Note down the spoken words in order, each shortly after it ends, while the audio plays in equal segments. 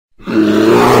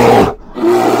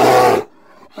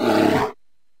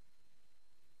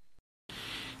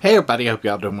Hey everybody, hope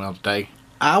y'all doing well today.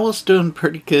 I was doing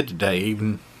pretty good today,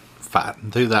 even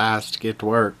fighting through the ice to get to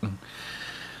work and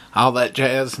all that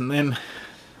jazz, and then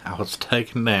I was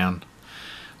taken down,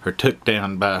 or took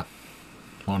down by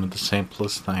one of the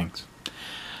simplest things.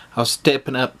 I was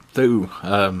stepping up through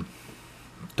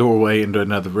doorway into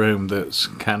another room that's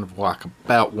kind of like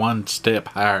about one step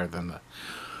higher than the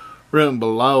room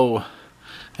below,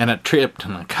 and I tripped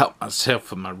and I caught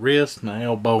myself with my wrist, my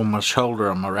elbow, and my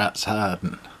shoulder on my right side,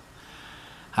 and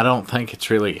I don't think it's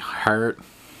really hurt,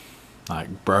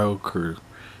 like broke or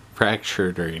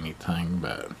fractured or anything,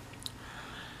 but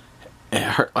it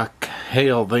hurt like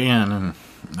hell then, and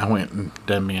I went and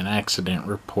done me an accident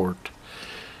report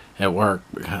at work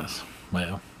because,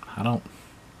 well, I don't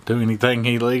do anything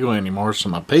illegal anymore, so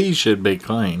my pee should be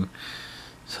clean.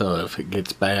 So if it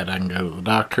gets bad, I can go to the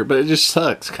doctor, but it just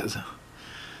sucks because it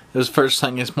was the first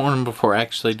thing this morning before I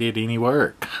actually did any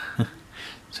work.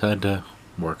 So I had to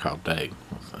work all day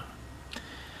with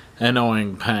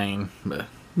annoying pain, but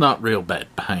not real bad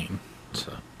pain.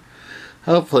 So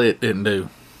hopefully it didn't do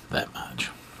that much.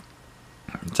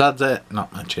 Besides that,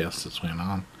 not much else that's went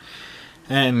on.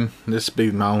 And this will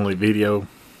be my only video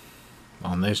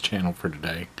on this channel for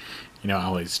today. You know, I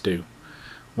always do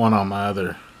one on my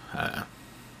other,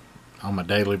 on my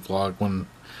daily vlog, one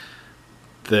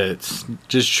that's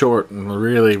just short and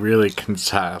really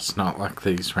concise, not like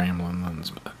these rambling ones,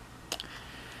 but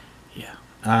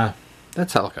yeah.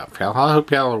 That's all I got for y'all. I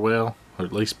hope y'all are well, or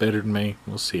at least better than me.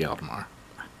 We'll see y'all tomorrow.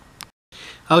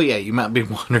 Oh yeah, you might be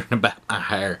wondering about my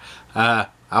hair. I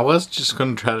was just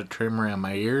going to try to trim around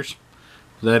my ears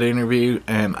for that interview,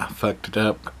 and I fucked it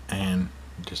up and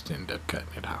just ended up cutting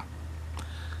it off.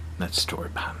 That's the story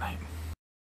behind that.